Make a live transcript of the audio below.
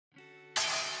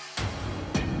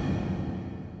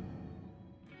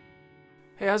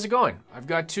Hey, how's it going? I've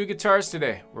got two guitars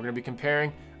today. We're going to be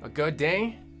comparing a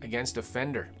Godin against a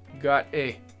Fender. Got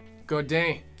a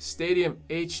Godin Stadium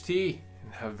HT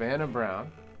in Havana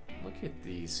Brown. Look at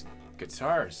these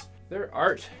guitars. They're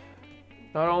art.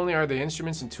 Not only are they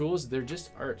instruments and tools, they're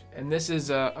just art. And this is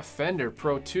a Fender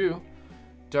Pro 2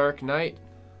 Dark Knight,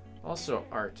 also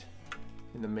art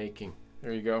in the making.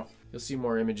 There you go. You'll see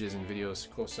more images and videos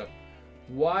close up.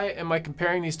 Why am I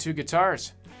comparing these two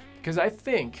guitars? Because I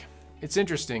think it's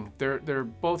interesting. They're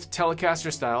both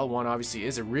Telecaster style. One obviously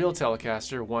is a real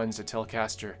Telecaster. One's a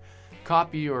Telecaster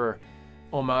copy or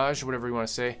homage, whatever you want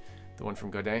to say. The one from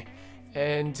Godin.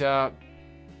 And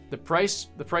the price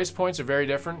points are very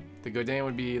different. The Godin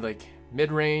would be like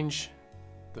mid-range.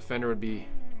 The Fender would be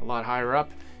a lot higher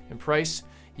up in price.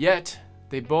 Yet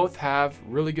they both have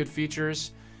really good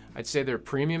features. I'd say they're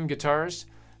premium guitars.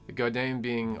 The Godin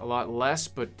being a lot less,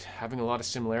 but having a lot of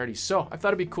similarities. So I thought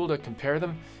it'd be cool to compare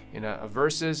them in a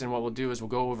versus, and what we'll do is we'll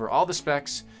go over all the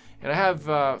specs. And I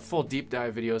have full deep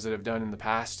dive videos that I've done in the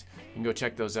past. You can go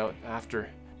check those out after.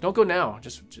 Don't go now,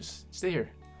 just stay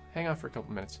here. Hang on for a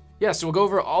couple minutes. Yeah, so we'll go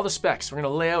over all the specs. We're gonna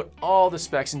lay out all the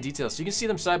specs in detail so you can see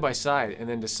them side by side and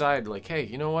then decide like, hey,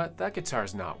 you know what? That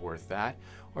guitar's not worth that,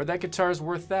 or that guitar's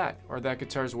worth that, or that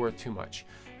guitar's worth too much.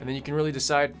 And then you can really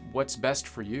decide what's best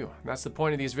for you. And that's the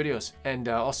point of these videos. And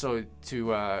also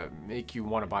to make you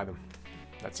wanna buy them.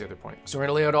 That's the other point. So we're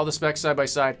gonna lay out all the specs side by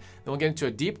side. Then we'll get into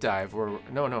a deep dive where,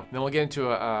 then we'll get into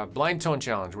a blind tone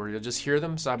challenge where you'll just hear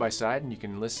them side by side and you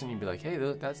can listen and be like, hey,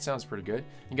 that sounds pretty good.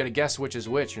 You gotta guess which is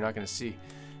which, you're not gonna see.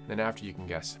 And then after you can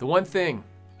guess. The one thing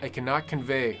I cannot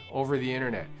convey over the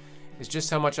internet is just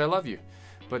how much I love you.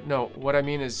 But no, what I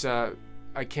mean is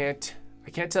I can't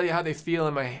tell you how they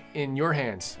feel in your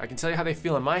hands. I can tell you how they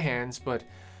feel in my hands, but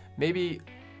maybe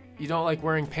you don't like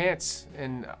wearing pants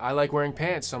and I like wearing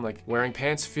pants. So I'm like, wearing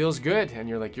pants feels good. And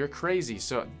you're like, you're crazy.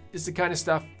 So it's the kind of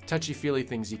stuff, touchy-feely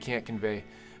things you can't convey.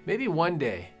 Maybe one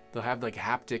day they'll have like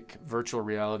haptic virtual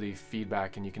reality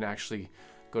feedback and you can actually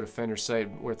go to Fender's site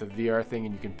with a VR thing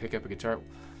and you can pick up a guitar.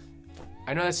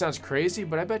 I know that sounds crazy,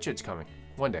 but I bet you it's coming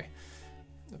one day.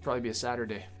 It'll probably be a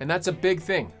Saturday. And that's a big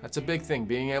thing. That's a big thing.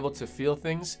 Being able to feel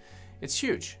things, it's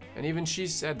huge. And even she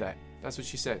said that. That's what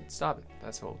she said. Stop it.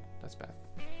 That's old. That's bad.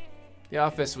 The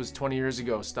Office was 20 years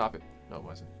ago. Stop it. No, it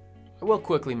wasn't. I will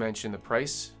quickly mention the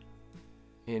price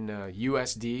in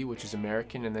USD, which is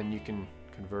American, and then you can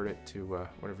convert it to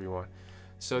whatever you want.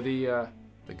 So the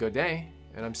Godin,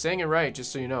 and I'm saying it right,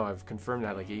 just so you know, I've confirmed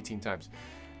that like 18 times.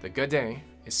 The Godin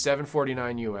is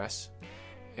 $749 US,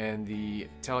 and the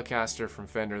Telecaster from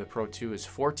Fender, the Pro 2, is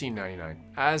 $14.99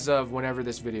 as of whenever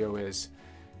this video is,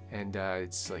 and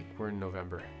it's like we're in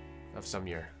November of some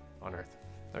year on Earth.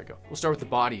 There you go. We'll start with the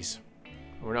bodies.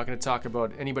 We're not going to talk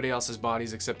about anybody else's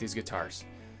bodies except these guitars.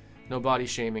 No body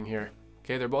shaming here.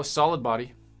 Okay, they're both solid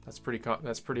body. That's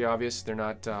pretty obvious. They're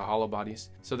not hollow bodies.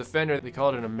 So the Fender, they call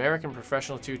it an American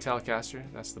Professional 2 Telecaster.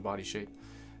 That's the body shape.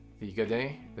 The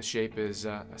Godin, the shape is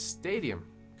a stadium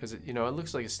because it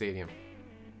looks like a stadium.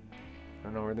 I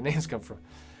don't know where the names come from.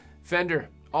 Fender,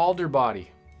 alder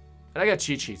body. And I got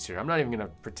cheat sheets here. I'm not even going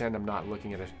to pretend I'm not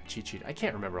looking at a cheat sheet. I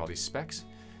can't remember all these specs.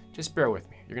 Just bear with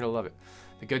me. You're going to love it.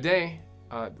 The Godin,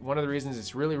 one of the reasons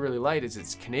it's really, really light is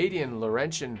it's Canadian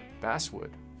Laurentian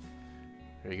basswood.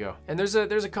 There you go. And there's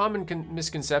a common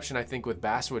misconception, I think, with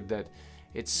basswood that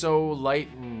it's so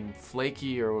light and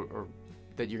flaky or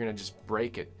that you're going to just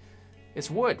break it. It's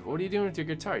wood. What are you doing with your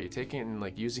guitar? You're taking it and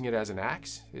like using it as an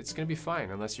axe? It's going to be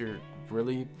fine unless you're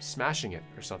really smashing it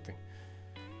or something.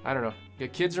 I don't know. You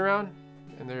got kids around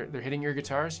and they're hitting your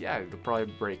guitars? Yeah, it'll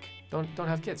probably break. Don't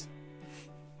have kids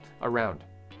around.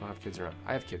 Don't have kids around.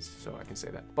 I have kids, so I can say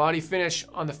that. Body finish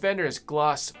on the Fender is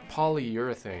gloss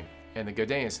polyurethane, and the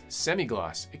Godin is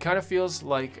semi-gloss. It kind of feels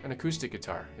like an acoustic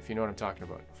guitar, if you know what I'm talking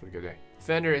about for the Godin.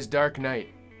 Fender is Dark Knight.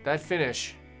 That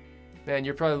finish, man,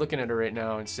 you're probably looking at it right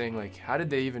now and saying like, how did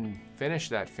they even finish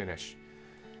that finish?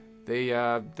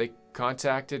 They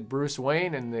contacted Bruce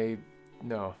Wayne and they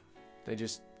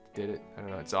just did it. I don't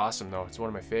know. It's awesome though. It's one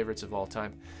of my favorites of all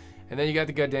time. And then you got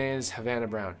the Godin's Havana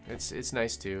Brown. It's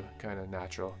nice too, kind of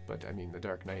natural, but I mean the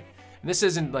Dark Knight. And this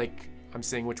isn't like I'm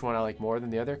saying which one I like more than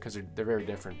the other because they're very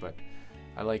different, but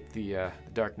I like the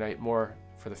Dark Knight more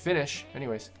for the finish.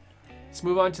 Anyways, let's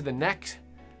move on to the neck.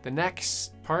 The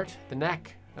next part, the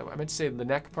neck. I meant to say the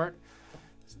neck part.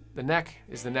 The neck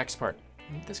is the next part.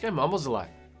 This guy mumbles a lot.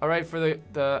 All right, for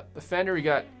the Fender, we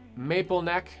got maple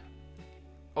neck.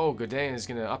 Oh, Godin is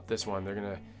gonna up this one.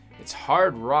 It's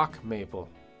hard rock maple.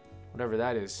 Whatever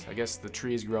that is. I guess the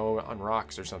trees grow on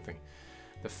rocks or something.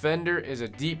 The Fender is a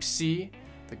deep C.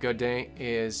 The Godin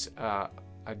is a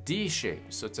D shape,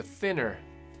 so it's a thinner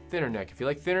thinner neck. If you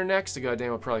like thinner necks, the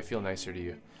Godin will probably feel nicer to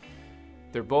you.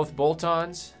 They're both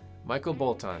bolt-ons, Michael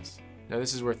bolt-ons. Now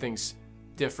this is where things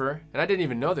differ, and I didn't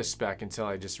even know this spec until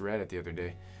I just read it the other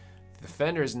day. The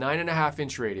Fender is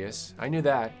 9.5-inch radius. I knew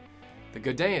that. The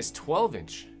Godin is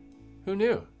 12-inch. Who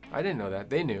knew? I didn't know that.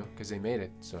 They knew because they made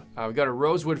it. So we got a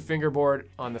rosewood fingerboard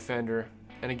on the Fender.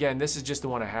 And again, this is just the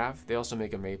one I have. They also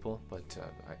make a maple, but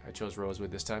I chose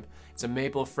rosewood this time. It's a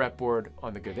maple fretboard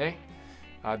on the Godin.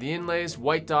 The inlays,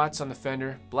 white dots on the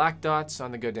Fender, black dots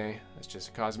on the Godin. That's just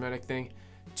a cosmetic thing.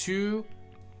 22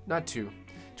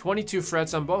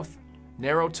 frets on both.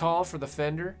 Narrow tall for the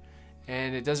Fender,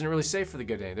 and it doesn't really say for the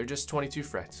Godin. They're just 22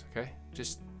 frets, okay?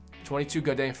 Just 22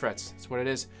 Godin frets. That's what it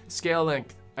is. Scale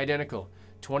length, identical,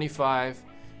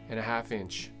 25.5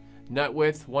 inch. Nut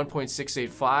width,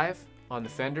 1.685 on the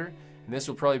Fender. And this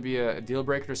will probably be a deal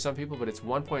breaker to some people, but it's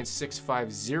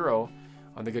 1.650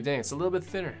 on the Godin. It's a little bit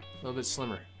thinner, a little bit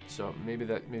slimmer. So maybe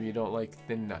you don't like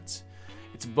thin nuts.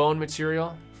 It's bone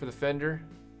material for the Fender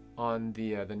on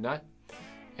the nut.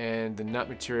 And the nut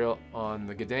material on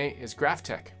the Godin is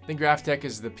Graphtec. I think Graphtec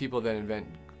is the people that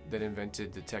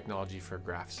invented the technology for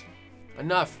graphs.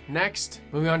 Enough. Next,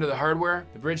 moving on to the hardware.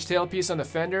 The bridge tailpiece on the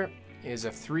Fender is a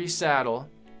 3-saddle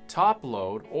top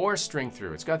load or string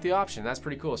through. It's got the option. That's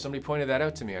pretty cool. Somebody pointed that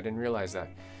out to me. I didn't realize that.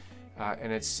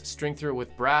 And it's string through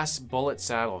with brass bullet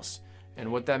saddles.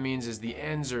 And what that means is the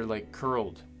ends are like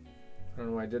curled. I don't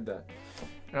know why I did that.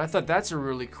 And I thought that's a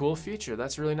really cool feature.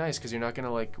 That's really nice because you're not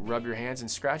gonna like rub your hands and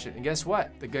scratch it. And guess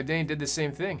what? The Godin did the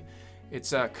same thing.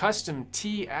 It's a custom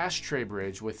T ashtray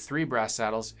bridge with 3 brass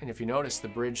saddles. And if you notice, the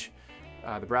bridge,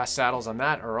 the brass saddles on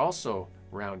that are also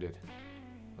rounded,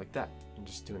 like that. I'm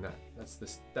just doing that.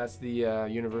 That's the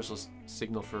universal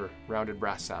signal for rounded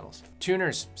brass saddles.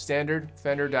 Tuners, standard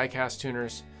Fender die-cast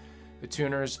tuners. The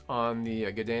tuners on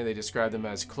the Godin, they describe them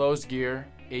as closed gear,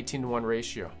 18:1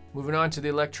 ratio. Moving on to the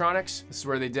electronics, this is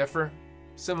where they differ.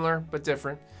 Similar, but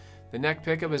different. The neck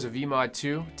pickup is a VMod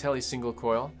 2 Tele single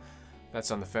coil.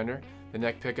 That's on the Fender. The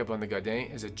neck pickup on the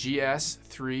Godin is a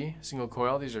GS3 single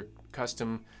coil. These are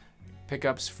custom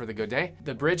pickups for the Godin.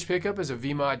 The bridge pickup is a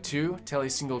VMod 2 Tele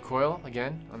single coil,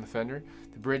 again, on the Fender.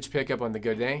 The bridge pickup on the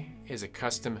Godin is a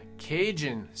custom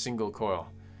Cajun single coil.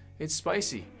 It's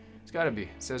spicy. It's gotta be. It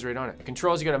says right on it. The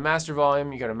controls, you got a master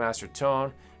volume, you got a master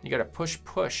tone, you got a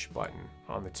push-push button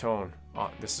on the tone.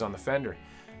 This is on the Fender.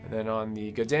 And then on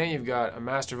the Godin, you've got a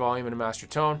master volume and a master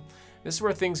tone. This is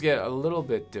where things get a little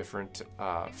bit different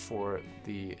for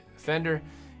the Fender.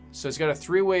 So it's got a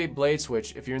 3-way blade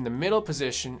switch. If you're in the middle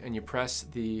position and you press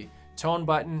the tone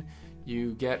button,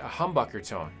 you get a humbucker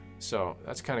tone. So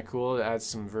that's kind of cool. It adds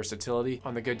some versatility.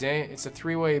 On the Godin, it's a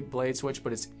 3-way blade switch,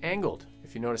 but it's angled.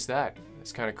 If you notice that,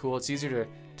 it's kind of cool. It's easier to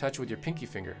touch with your pinky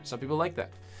finger. Some people like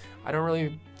that. I don't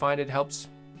really find it helps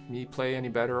me play any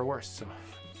better or worse. So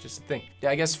it's just a thing. Yeah,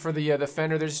 I guess for the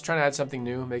Fender, they're just trying to add something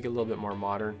new, make it a little bit more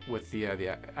modern with the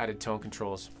added tone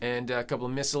controls. And a couple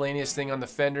of miscellaneous thing on the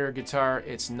Fender guitar.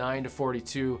 It's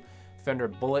 9-42 Fender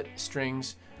bullet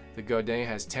strings. The Godin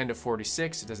has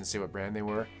 10-46. It doesn't say what brand they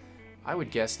were. I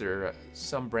would guess they're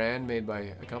some brand made by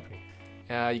a company.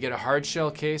 You get a hard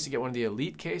shell case. You get one of the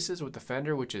Elite cases with the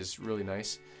Fender, which is really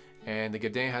nice. And the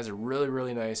Godin has a really,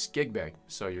 really nice gig bag.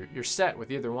 So you're set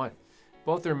with either one.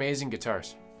 Both are amazing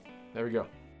guitars. There we go.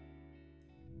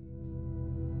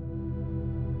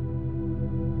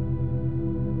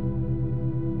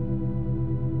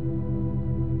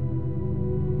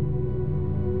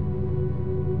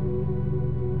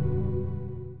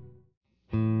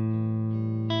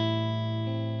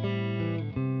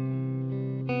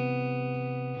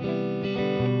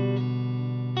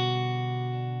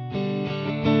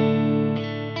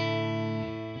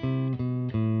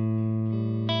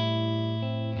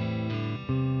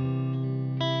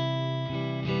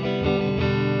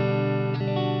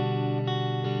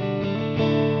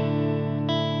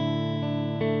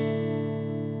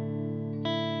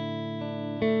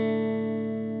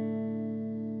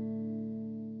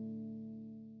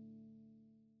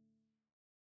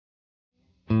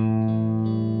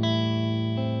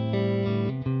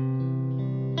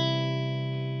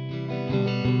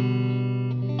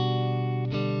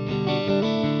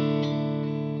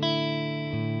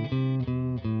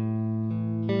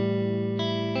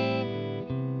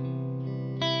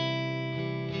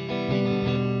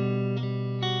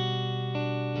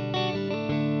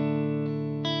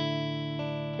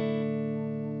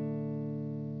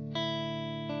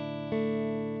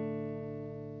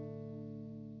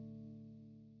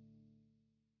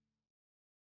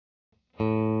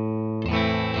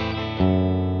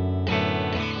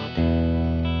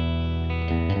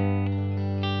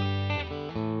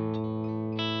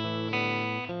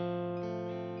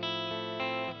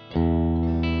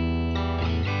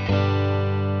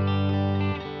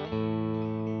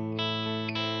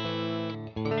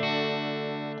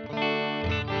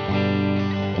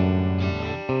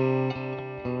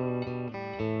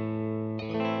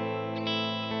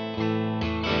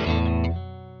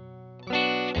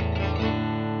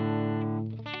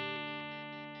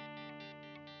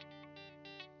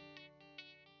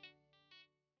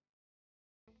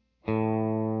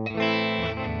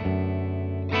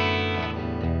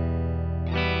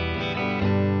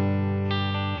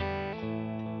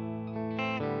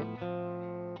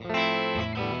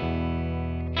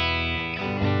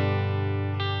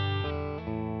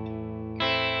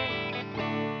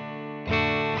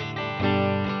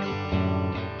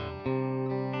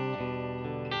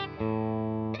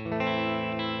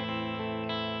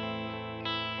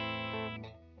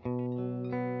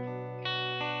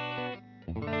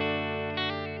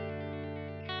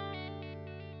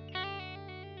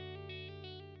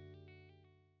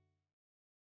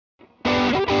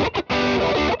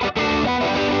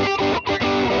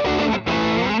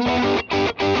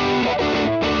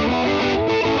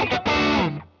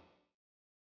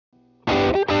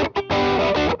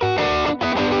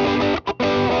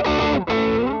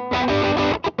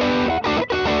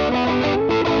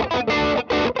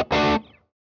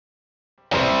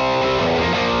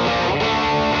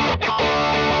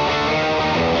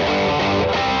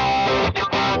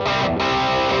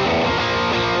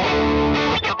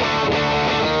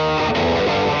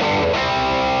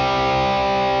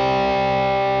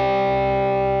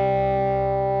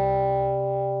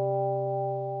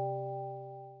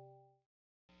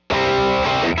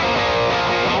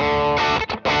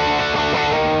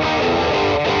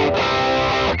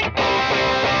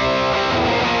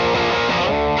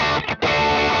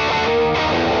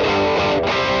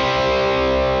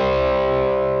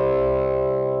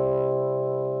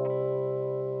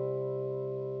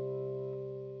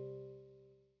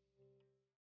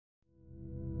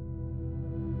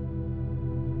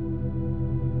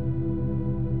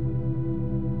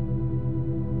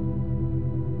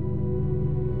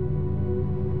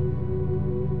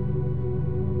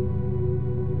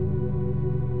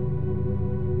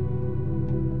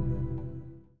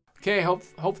 Okay,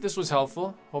 hope this was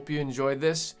helpful. Hope you enjoyed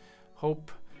this. Hope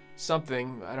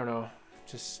something, I don't know, I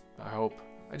just hope.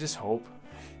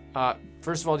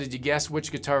 First of all, did you guess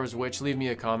which guitar was which? Leave me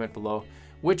a comment below.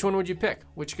 Which one would you pick?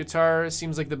 Which guitar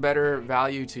seems like the better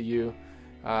value to you?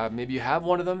 Maybe you have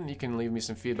one of them. You can leave me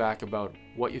some feedback about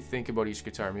what you think about each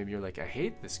guitar. Maybe you're like, I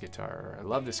hate this guitar, or I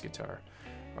love this guitar,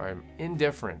 or I'm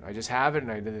indifferent. I just have it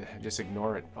and I just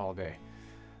ignore it all day.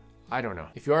 I don't know.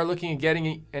 If you are looking at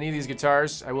getting any of these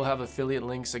guitars, I will have affiliate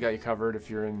links. I got you covered if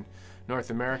you're in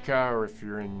North America, or if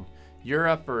you're in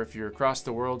Europe, or if you're across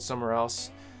the world somewhere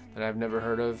else that I've never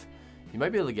heard of. You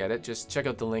might be able to get it. Just check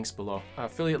out the links below.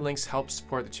 Affiliate links help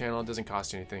support the channel. It doesn't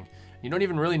cost you anything. You don't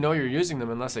even really know you're using them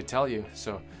unless I tell you.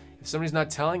 So if somebody's not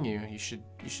telling you, you should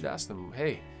ask them,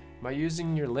 hey, am I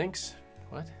using your links?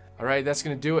 What? All right, that's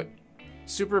gonna do it.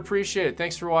 Super appreciate it.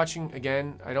 Thanks for watching.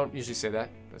 Again, I don't usually say that.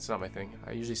 That's not my thing.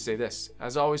 I usually say this.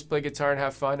 As always, play guitar and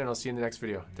have fun, and I'll see you in the next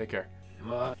video. Take care.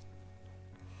 What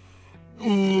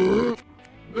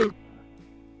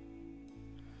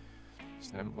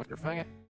you're